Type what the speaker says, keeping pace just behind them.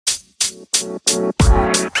Hi,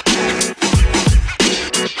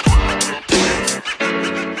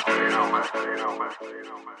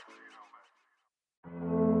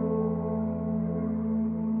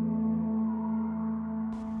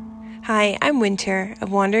 I'm Winter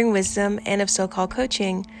of Wandering Wisdom and of So-Called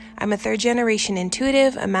Coaching. I'm a third-generation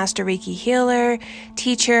intuitive, a master Reiki healer,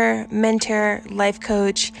 teacher, mentor, life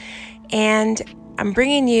coach, and I'm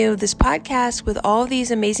bringing you this podcast with all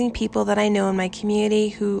these amazing people that I know in my community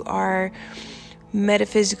who are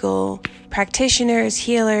metaphysical practitioners,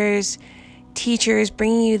 healers, teachers,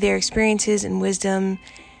 bringing you their experiences and wisdom,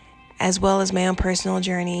 as well as my own personal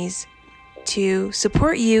journeys, to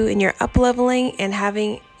support you in your up-leveling and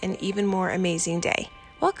having an even more amazing day.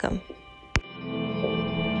 Welcome.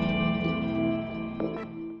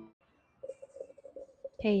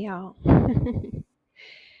 Hey, y'all.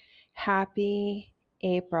 Happy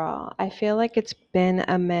April. I feel like it's been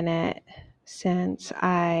a minute since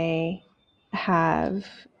I have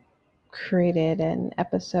created an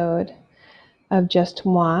episode of Just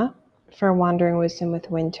Moi for Wandering Wisdom with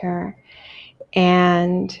Winter.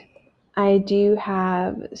 And I do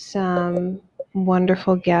have some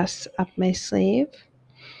wonderful guests up my sleeve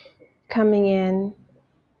coming in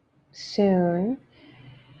soon.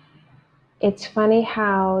 It's funny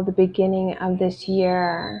how the beginning of this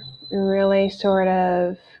year really sort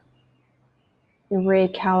of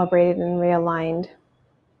recalibrated and realigned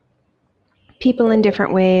people in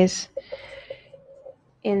different ways,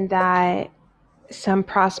 in that some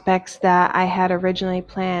prospects that I had originally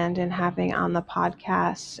planned and having on the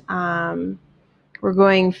podcast were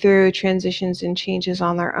going through transitions and changes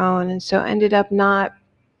on their own, and so ended up not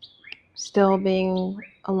still being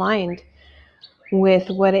aligned with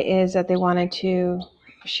what it is that they wanted to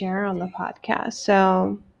share on the podcast.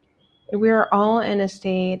 So we're all in a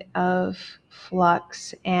state of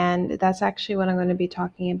flux, and that's actually what I'm going to be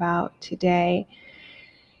talking about today,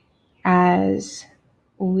 as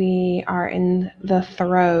we are in the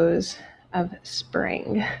throes of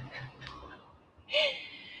spring.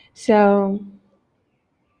 So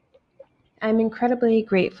I'm incredibly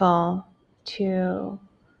grateful to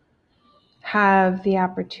have the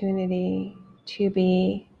opportunity to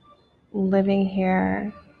be living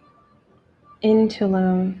here in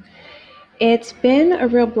Tulum. It's been a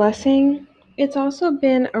real blessing. It's also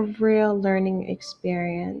been a real learning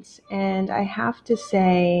experience. And I have to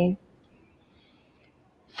say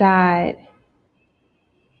that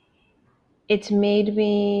it's made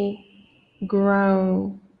me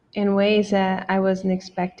grow in ways that I wasn't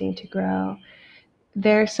expecting to grow.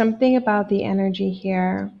 There's something about the energy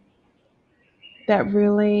here that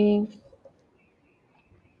really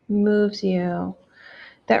moves you,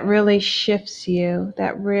 that really shifts you,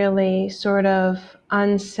 that really sort of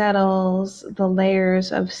unsettles the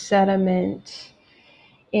layers of sediment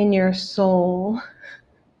in your soul,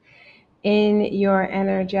 in your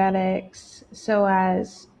energetics, so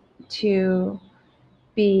as to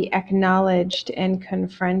be acknowledged and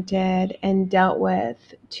confronted and dealt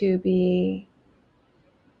with, to be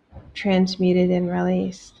transmuted and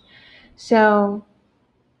released. So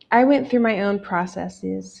I went through my own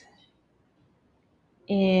processes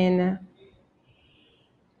in,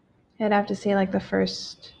 I'd have to say, like the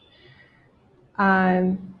first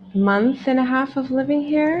month and a half of living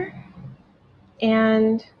here.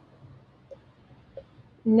 And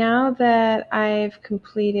now that I've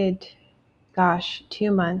completed,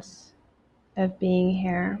 2 months of being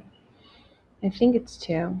here, I think it's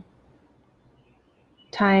 2.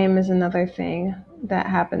 Time is another thing that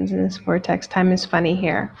happens in this vortex. Time is funny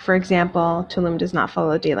here. For example, Tulum does not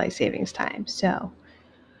follow daylight savings time. So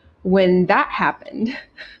when that happened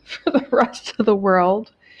for the rest of the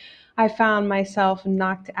world, I found myself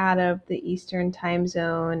knocked out of the Eastern time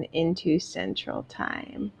zone into Central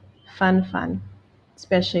time. Fun,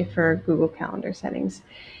 especially for Google Calendar settings.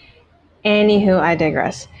 Anywho, I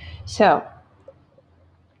digress. So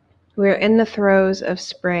we're in the throes of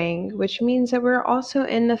spring, which means that we're also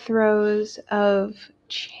in the throes of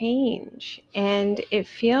change. And it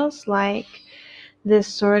feels like this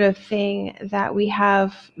sort of thing that we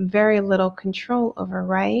have very little control over,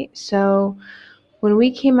 right? So when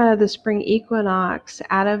we came out of the spring equinox,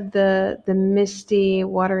 out of the misty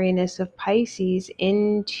wateriness of Pisces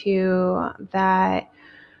into that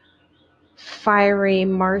fiery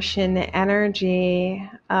Martian energy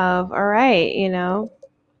of, all right,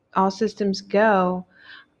 all systems go,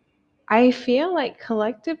 I feel like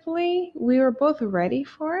collectively we were both ready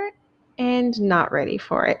for it and not ready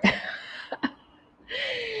for it.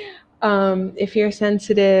 If you're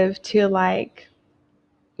sensitive to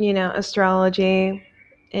astrology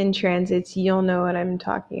and transits, you'll know what I'm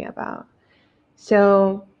talking about.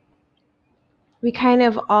 So we kind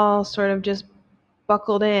of all sort of just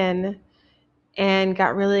buckled in and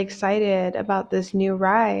got really excited about this new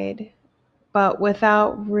ride, but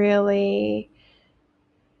without really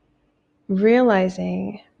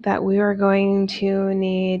realizing that we were going to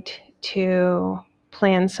need to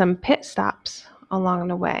plan some pit stops along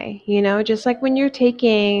the way. Just like when you're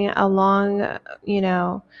taking a long,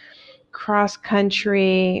 cross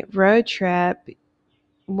country road trip,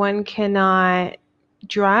 one cannot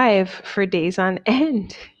drive for days on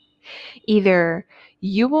end. Either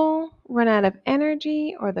you will run out of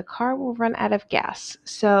energy or the car will run out of gas.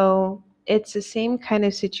 So it's the same kind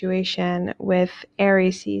of situation with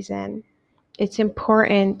Aries season. It's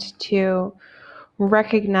important to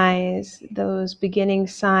recognize those beginning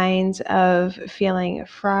signs of feeling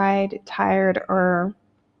fried, tired, or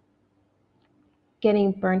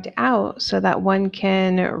getting burnt out so that one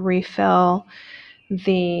can refill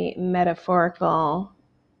the metaphorical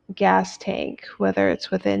gas tank, whether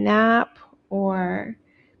it's with a nap or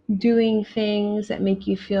doing things that make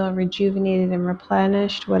you feel rejuvenated and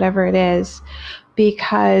replenished, whatever it is,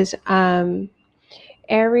 because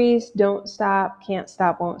Aries don't stop, can't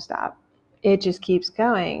stop, won't stop. It just keeps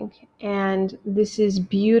going. And this is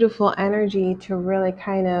beautiful energy to really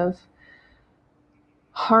kind of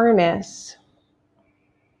harness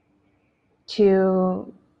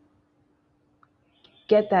to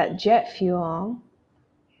get that jet fuel,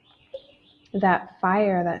 that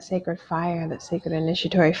fire, that sacred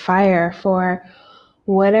initiatory fire for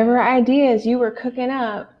whatever ideas you were cooking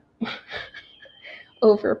up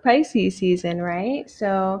over Pisces season, right?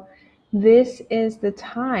 So this is the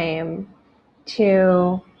time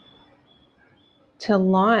to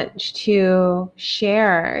launch, to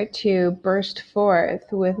share, to burst forth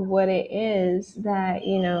with what it is that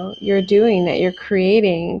you're doing, that you're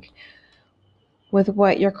creating, with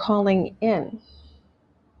what you're calling in.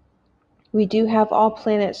 We do have all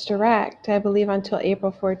planets direct, I believe, until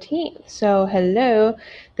April 14th. So hello,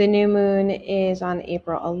 the new moon is on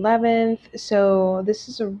April 11th. So this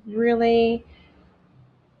is a really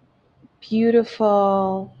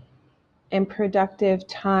beautiful and productive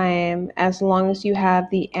time, as long as you have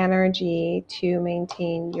the energy to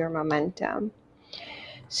maintain your momentum.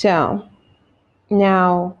 So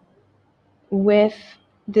now, with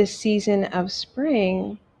this season of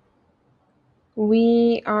spring,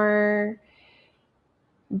 we are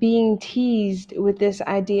being teased with this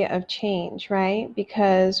idea of change, right?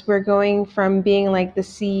 Because we're going from being like the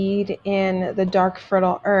seed in the dark,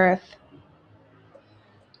 fertile earth,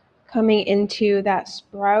 coming into that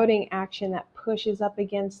sprouting action that pushes up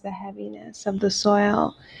against the heaviness of the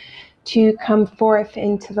soil, to come forth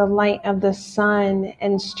into the light of the sun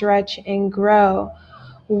and stretch and grow,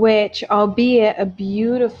 which, albeit a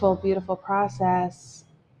beautiful, beautiful process,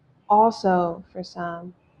 also for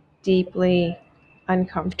some deeply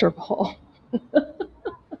uncomfortable.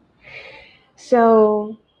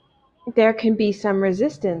 So there can be some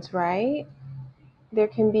resistance, right? There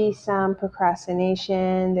can be some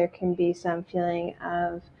procrastination. There can be some feeling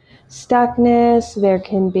of stuckness. There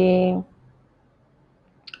can be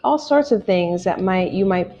all sorts of things that you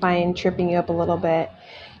might find tripping you up a little bit.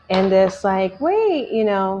 And this like, wait,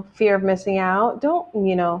 fear of missing out. Don't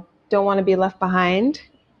want to be left behind.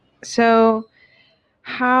 So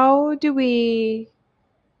how do we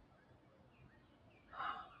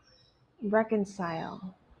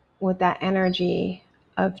reconcile with that energy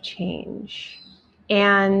of change?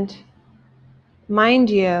 And mind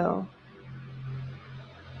you,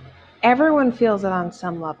 everyone feels it on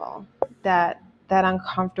some level, that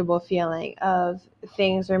uncomfortable feeling of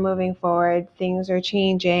things are moving forward, things are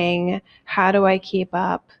changing. How do I keep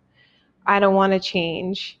up? I don't want to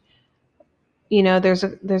change. There's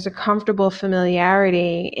a comfortable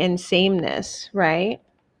familiarity in sameness, right?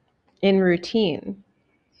 In routine.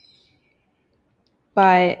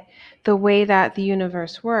 But the way that the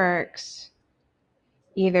universe works,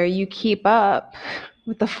 either you keep up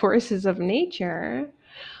with the forces of nature,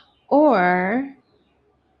 or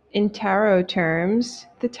in tarot terms,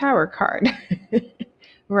 the Tower card,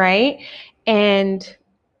 right? And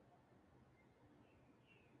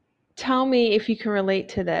tell me if you can relate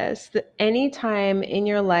to this. That any time in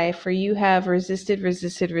your life where you have resisted,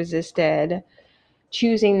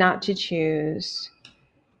 choosing not to choose,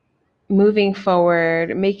 moving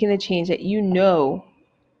forward, making the change that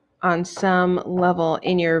on some level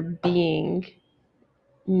in your being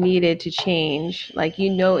needed to change, like it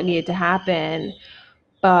needed to happen,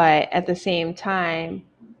 but at the same time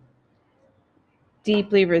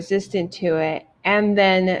deeply resistant to it, and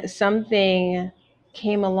then something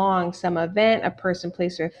came along, some event, a person,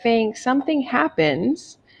 place, or thing, something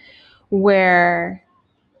happens where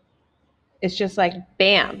It's just like,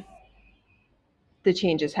 bam, the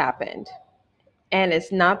change has happened. And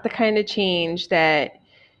it's not the kind of change that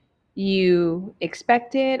you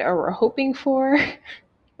expected or were hoping for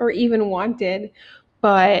or even wanted.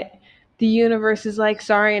 But the universe is like,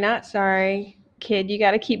 sorry, not sorry, kid, you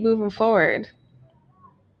got to keep moving forward.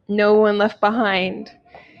 No one left behind.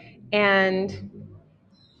 And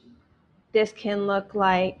this can look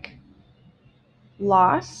like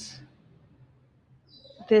loss.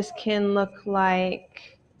 This can look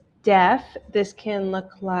like death. This can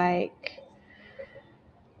look like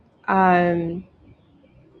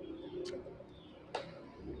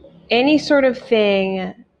any sort of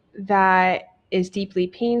thing that is deeply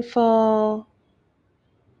painful,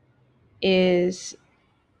 is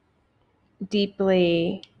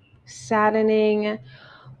deeply saddening,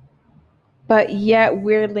 but yet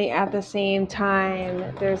weirdly at the same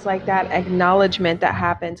time, there's like that acknowledgement that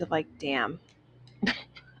happens of like, damn,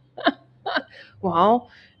 well,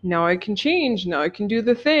 now I can change, now I can do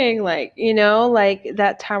the thing. Like, you know, like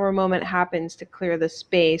that tower moment happens to clear the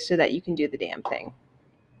space so that you can do the damn thing.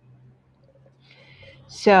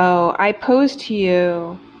 So I pose to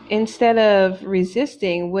you, instead of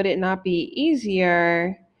resisting, would it not be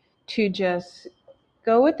easier to just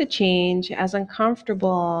go with the change, as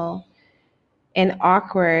uncomfortable and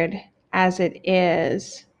awkward as it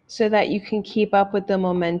is, so that you can keep up with the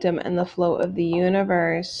momentum and the flow of the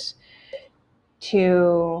universe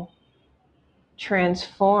to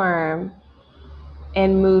transform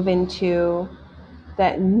and move into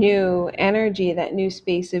that new energy, that new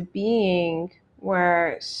space of being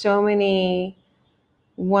where so many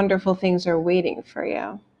wonderful things are waiting for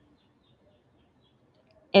you.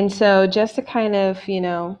 And so, just to kind of, you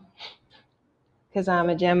know, because I'm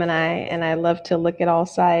a Gemini and I love to look at all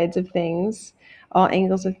sides of things, all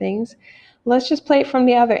angles of things, let's just play it from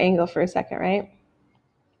the other angle for a second, right?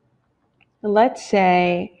 Let's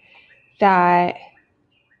say that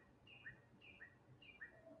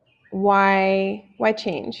why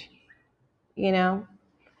change? You know,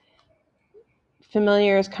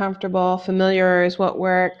 familiar is comfortable, familiar is what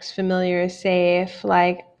works, familiar is safe.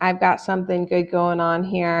 Like, I've got something good going on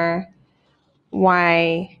here.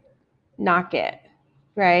 Why knock it,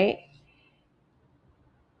 right?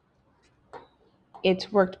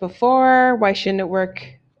 It's worked before. Why shouldn't it work,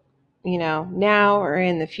 you know, now or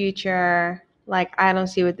in the future? Like, I don't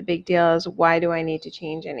see what the big deal is. Why do I need to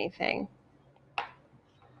change anything?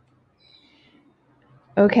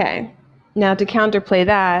 Okay. Now, to counterplay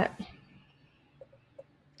that,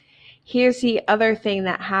 here's the other thing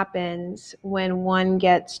that happens when one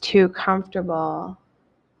gets too comfortable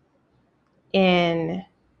in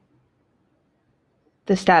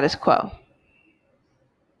the status quo.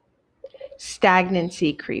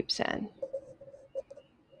 Stagnancy creeps in.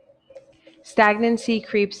 Stagnancy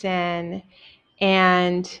creeps in,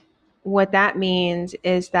 and what that means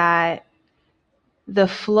is that the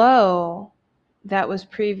flow that was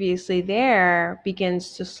previously there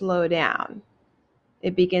begins to slow down.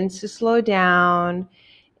 It begins to slow down.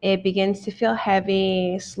 It begins to feel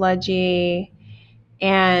heavy, sludgy,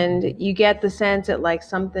 and you get the sense that like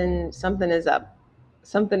something is up.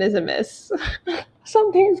 Something is amiss.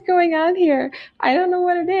 Something's going on here. I don't know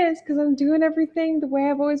what it is because I'm doing everything the way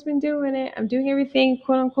I've always been doing it. I'm doing everything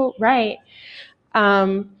quote unquote right.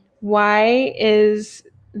 Why is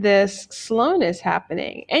this slowness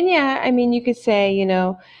happening? And yeah, I mean, you could say, you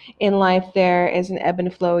know, in life there is an ebb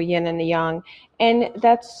and flow, a yin and a yang, and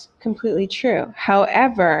that's completely true.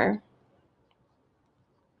 However,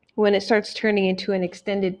 when it starts turning into an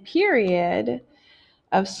extended period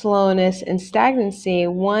of slowness and stagnancy,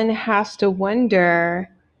 one has to wonder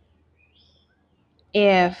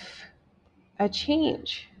if a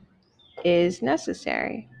change is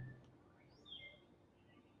necessary.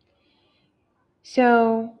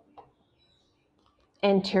 So,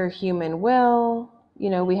 enter human will. You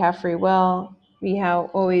know, we have free will. We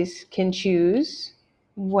always can choose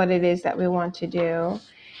what it is that we want to do.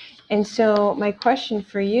 And so, my question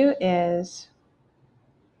for you is,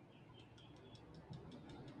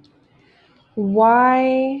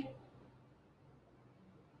 why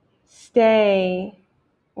stay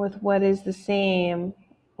with what is the same,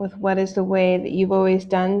 with what is the way that you've always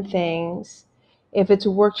done things, if it's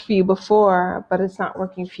worked for you before, but it's not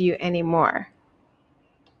working for you anymore?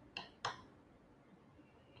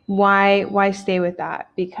 Why stay with that?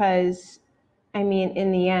 Because, I mean,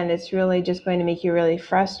 in the end, it's really just going to make you really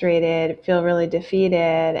frustrated, feel really defeated,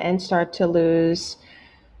 and start to lose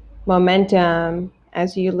momentum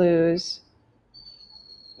as you lose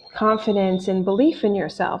confidence and belief in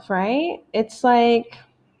yourself, right? It's like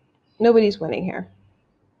nobody's winning here.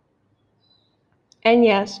 And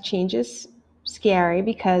yes, change is scary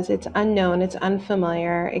because it's unknown, it's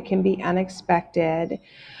unfamiliar, it can be unexpected,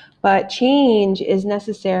 but change is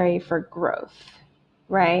necessary for growth,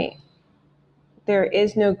 right? There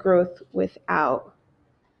is no growth without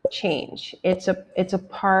change. It's a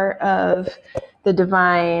part of the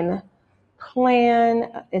divine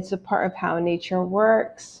plan. It's a part of how nature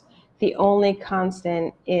works. The only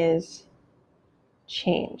constant is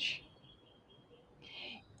change.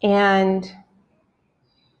 And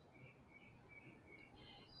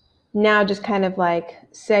now just kind of like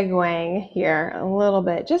segueing here a little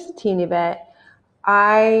bit, just a teeny bit,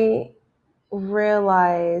 I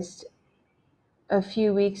realized a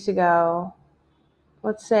few weeks ago,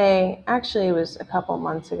 let's say, actually it was a couple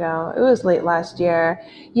months ago, it was late last year.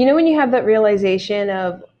 You know when you have that realization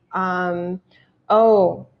of,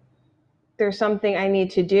 oh, there's something I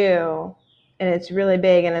need to do and it's really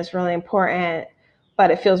big and it's really important,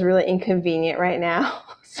 but it feels really inconvenient right now,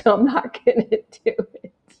 so I'm not going to do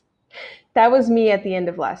it. That was me at the end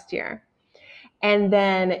of last year. And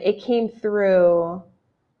then it came through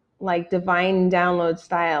like divine download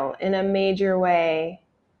style in a major way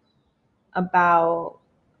about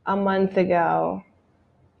a month ago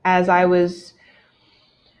as I was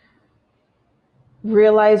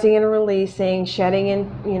realizing and releasing, shedding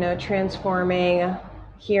and, transforming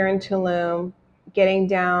here in Tulum, getting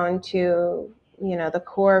down to, the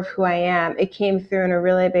core of who I am. It came through in a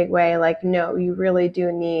really big way. Like, no, you really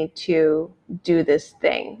do need to do this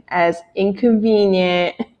thing, as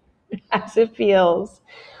inconvenient as it feels,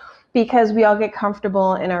 because we all get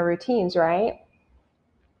comfortable in our routines, right?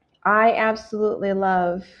 I absolutely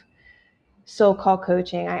love soul call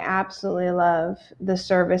coaching. I absolutely love the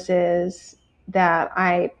services that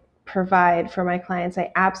I provide for my clients.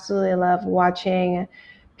 I absolutely love watching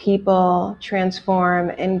people transform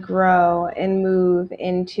and grow and move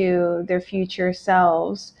into their future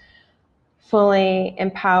selves, fully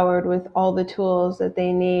empowered with all the tools that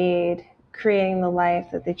they need, creating the life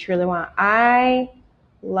that they truly want. I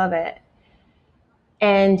love it.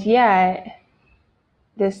 And yet,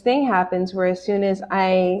 this thing happens where as soon as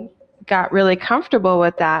I got really comfortable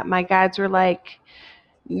with that, my guides were like,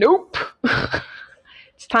 nope,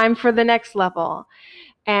 it's time for the next level.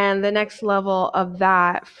 And the next level of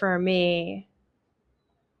that for me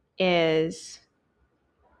is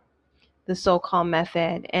the Soul Call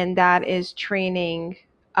method. And that is training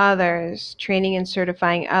and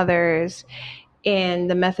certifying others in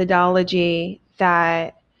the methodology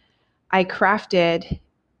that I crafted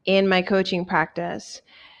in my coaching practice.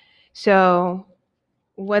 So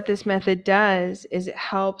what this method does is it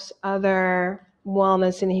helps other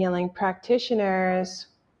wellness and healing practitioners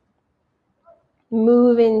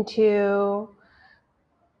move into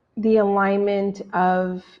the alignment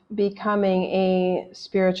of becoming a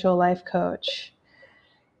spiritual life coach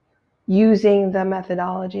using the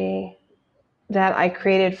methodology that I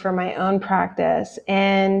created for my own practice.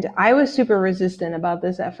 And I was super resistant about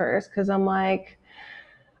this at first because I'm like,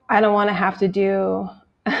 I don't want to have to do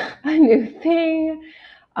a new thing.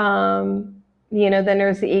 Then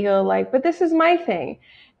there's the ego, like, but this is my thing.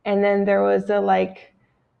 And then there was the like,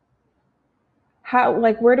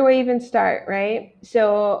 where do I even start, right?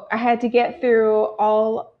 So I had to get through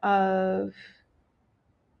all of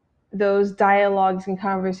those dialogues and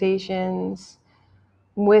conversations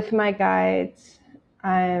with my guides,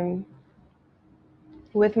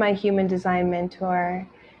 with my human design mentor,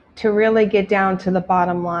 to really get down to the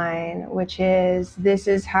bottom line, which is, this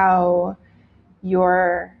is how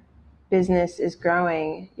your business is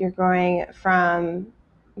growing. You're growing from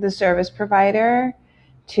the service provider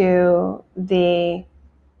to the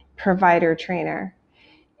provider trainer.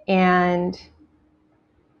 And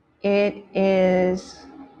it is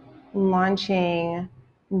launching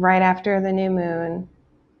right after the new moon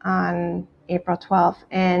on April 12th.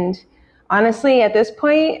 And honestly, at this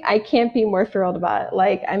point, I can't be more thrilled about it.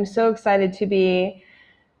 Like, I'm so excited to be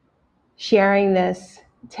sharing this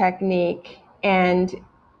technique, and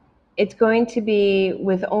it's going to be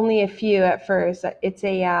with only a few at first. It's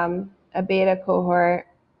a beta cohort,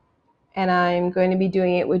 and I'm going to be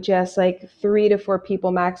doing it with just like 3 to 4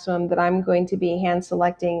 people maximum that I'm going to be hand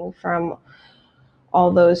selecting from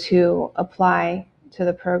all those who apply to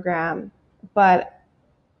the program. But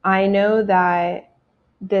I know that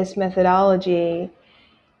this methodology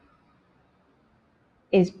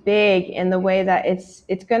is big in the way that it's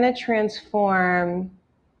going to transform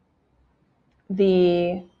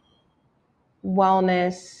the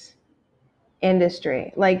wellness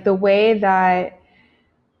industry. Like, the way that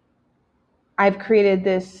I've created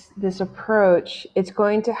this approach, it's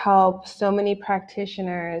going to help so many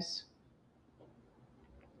practitioners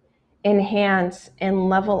enhance and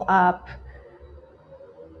level up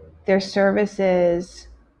their services,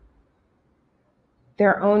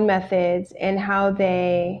 their own methods, and how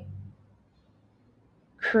they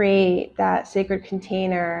create that sacred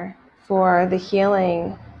container for the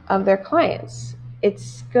healing of their clients.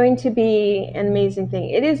 It's going to be an amazing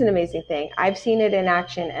thing. It is an amazing thing. I've seen it in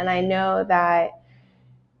action, and I know that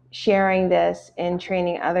sharing this and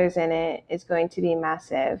training others in it is going to be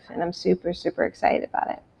massive, and I'm super, super excited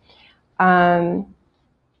about it.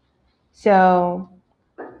 So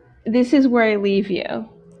this is where I leave you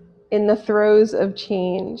in the throes of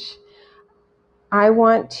change. I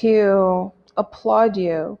want to applaud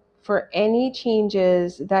you for any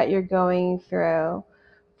changes that you're going through,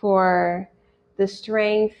 for the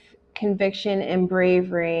strength, conviction, and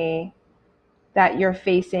bravery that you're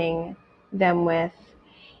facing them with.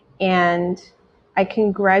 And I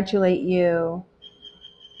congratulate you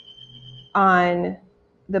on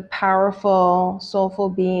the powerful, soulful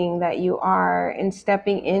being that you are and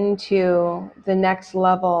stepping into the next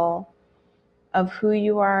level of who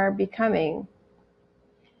you are becoming.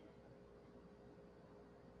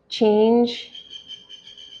 Change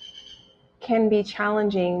can be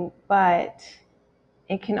challenging, but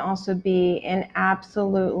it can also be an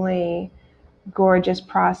absolutely gorgeous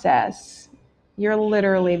process. You're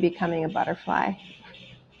literally becoming a butterfly.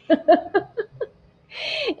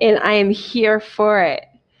 And I am here for it.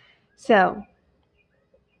 So,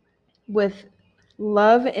 with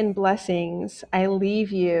love and blessings, I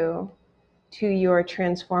leave you to your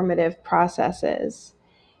transformative processes.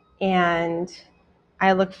 And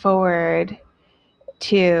I look forward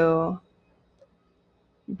to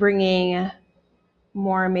bringing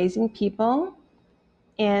more amazing people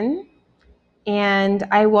in. And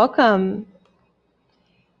I welcome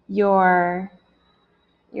your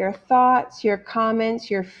thoughts, your comments,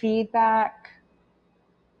 your feedback.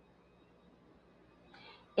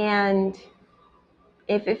 And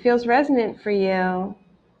if it feels resonant for you,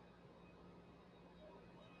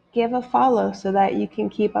 give a follow so that you can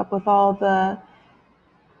keep up with all the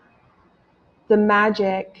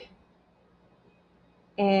magic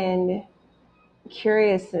and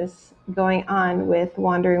curiousness going on with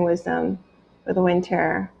Wandering Wisdom with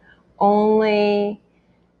Winter. Only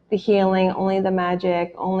the healing, only the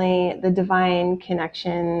magic, only the divine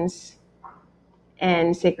connections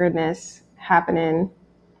and sacredness happening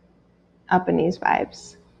up in these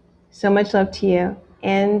vibes. So much love to you,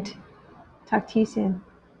 and talk to you soon.